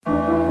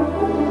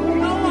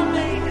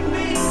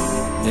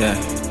Yeah.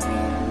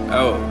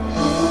 Oh.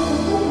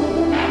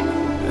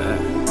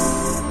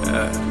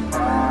 Yeah.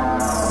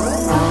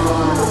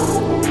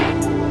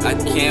 I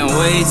can't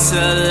wait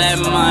to let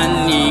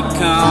money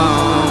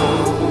come.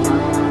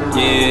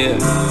 Yeah.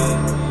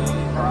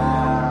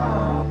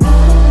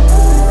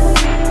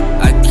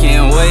 I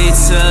can't wait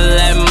to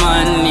let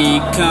money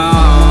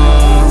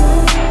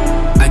come.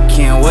 I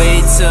can't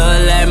wait to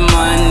let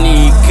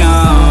money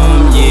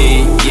come.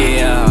 Yeah,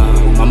 yeah.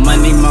 My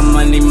money, my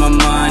money, my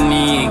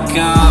money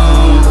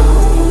come.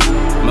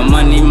 My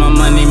money, my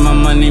money, my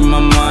money, my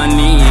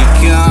money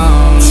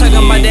come.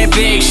 Talking about that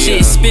big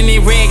shit,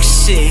 spinning rig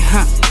shit,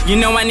 huh? You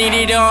know I need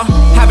it all.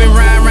 I've been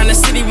riding around the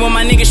city with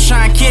my niggas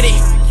trying to get it.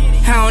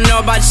 I don't know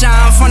about y'all,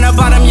 I'm from the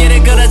bottom, yeah,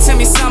 they gotta tell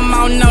me something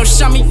I don't know.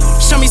 Show me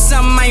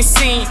something I ain't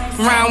seen.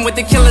 Round with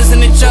the killers and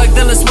the drug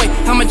dealers, wait,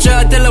 I'm a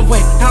drug dealer,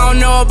 wait. I don't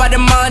know about the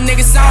mud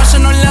niggas, I don't show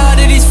no love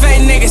to these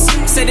fake niggas.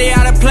 Say they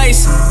out of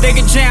place, they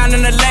get drowned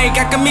in the lake.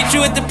 I can meet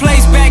you at the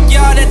place,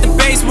 backyard at the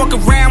base. Walk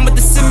around with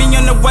the semi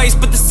on the waist,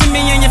 put the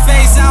semi on your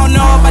face. I don't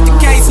know about the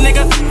case,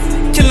 nigga.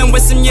 Killin'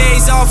 with some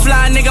yays, all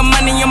fly, nigga.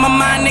 Money on my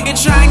mind, nigga.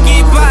 Try and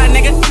get by,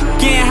 nigga.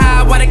 Getting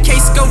high while the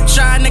case go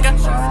dry, nigga.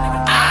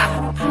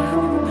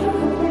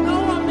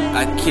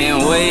 I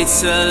can't wait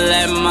to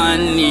let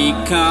money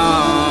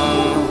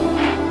come.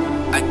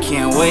 I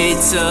can't wait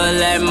to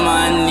let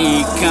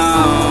money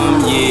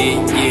come.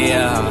 Yeah,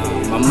 yeah.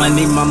 My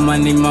money, my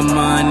money, my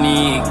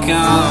money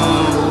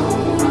come.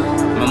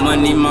 My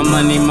money, my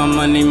money, my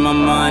money, my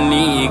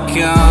money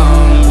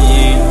come.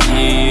 Yeah,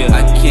 yeah.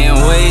 I can't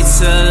wait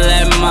to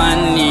let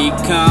money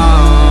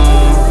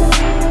come.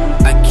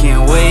 I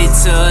can't wait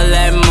to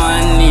let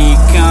money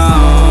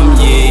come.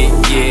 Yeah,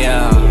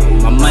 yeah.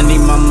 My money,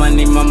 my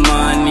money, my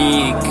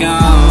money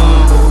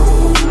come.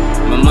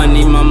 My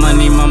money, my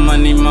money, my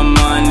money, my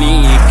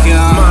money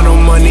come. Mind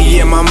on money,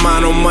 yeah, my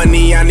mind on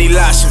money, I need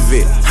lots of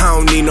it. I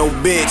don't need no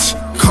bitch.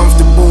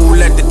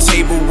 Comfortable at the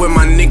table with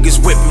my niggas,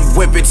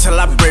 whip it till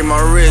I break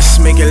my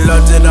wrist. Making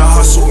love to the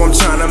hustle, I'm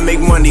tryna make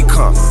money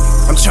come.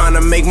 I'm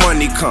tryna make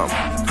money come.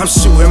 I'm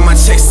shooting my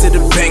checks to the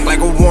bank like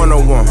a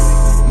one-on-one.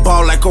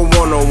 Ball like a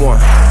one-on-one.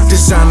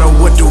 Designer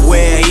what to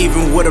wear,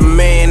 even with a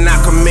man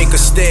I can make a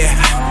stare.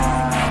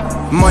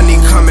 Money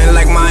coming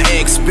like my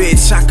ex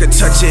bitch, I could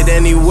touch it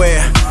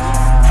anywhere.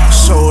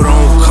 So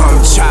don't come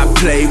try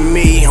play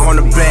me on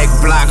the back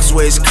blocks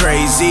where it's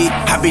crazy.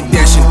 I be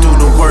dashing through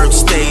the work,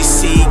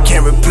 Stacy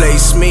can't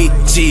replace me.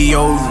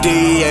 G-O-D,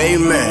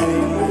 amen.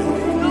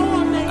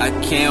 I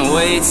can't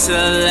wait to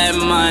let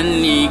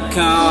money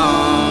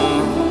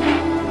come.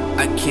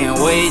 I can't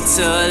wait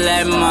to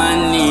let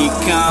money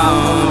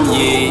come.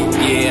 Yeah,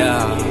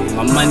 yeah.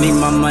 My money,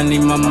 my money,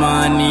 my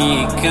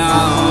money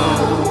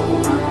come.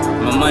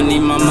 My money,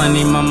 my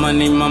money, my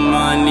money, my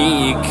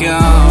money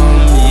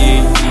come.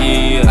 Yeah,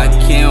 yeah. I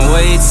can't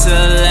wait to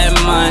let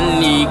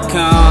money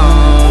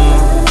come.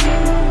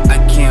 I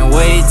can't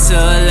wait to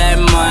let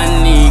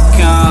money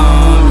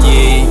come.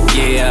 Yeah,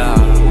 yeah.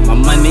 My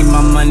money,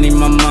 my money,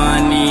 my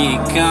money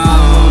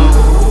come.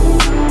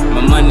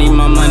 My money,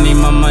 my money,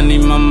 my money,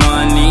 my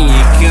money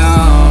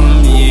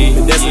come. Yeah.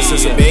 Been destined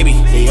since a baby.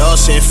 They all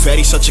saying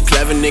Fetty, such a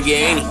clever nigga,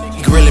 ain't he?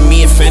 Grilling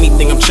me if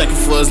anything, I'm checking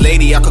for his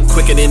lady. I could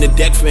quicker than the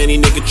deck for any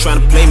nigga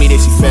tryna play me. They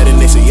see fed and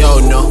they say, yo,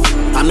 no,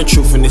 I'm the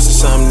truth and this is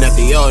something that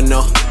they all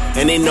know.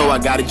 And they know I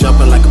got it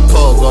jumping like a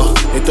pogo.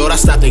 They thought I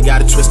stopped, they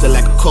got it twisted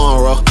like a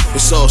cornrow.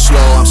 It's so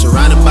slow, I'm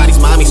surrounded by these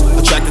mommies,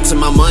 attracted to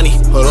my money.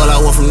 But all I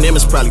want from them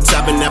is probably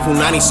topping that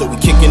punani. So we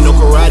kicking no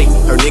karate.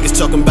 Her niggas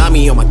talking about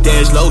me on my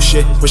dad's low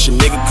shit. Wish a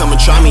nigga come and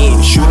try me, ain't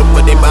a shooter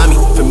but they buy me.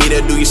 For me to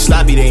do you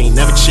sloppy, they ain't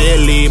never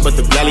cheerlead, but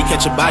they gladly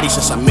catch a body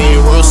since I made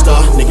a world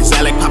star. Niggas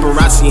act like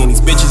paparazzi and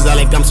these bitches act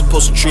like I'm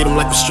supposed to treat them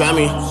like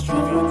pastrami.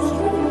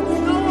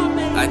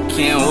 I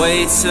can't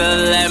wait to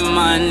let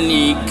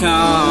money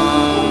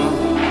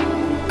come.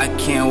 I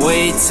can't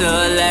wait to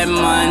let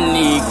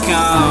money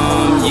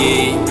come.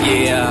 Yeah,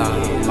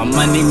 yeah. My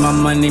money, my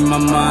money, my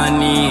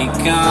money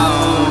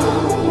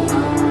come.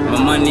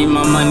 My money,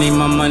 my money,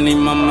 my money,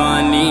 my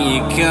money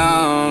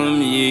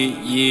come. Yeah,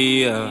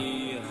 yeah.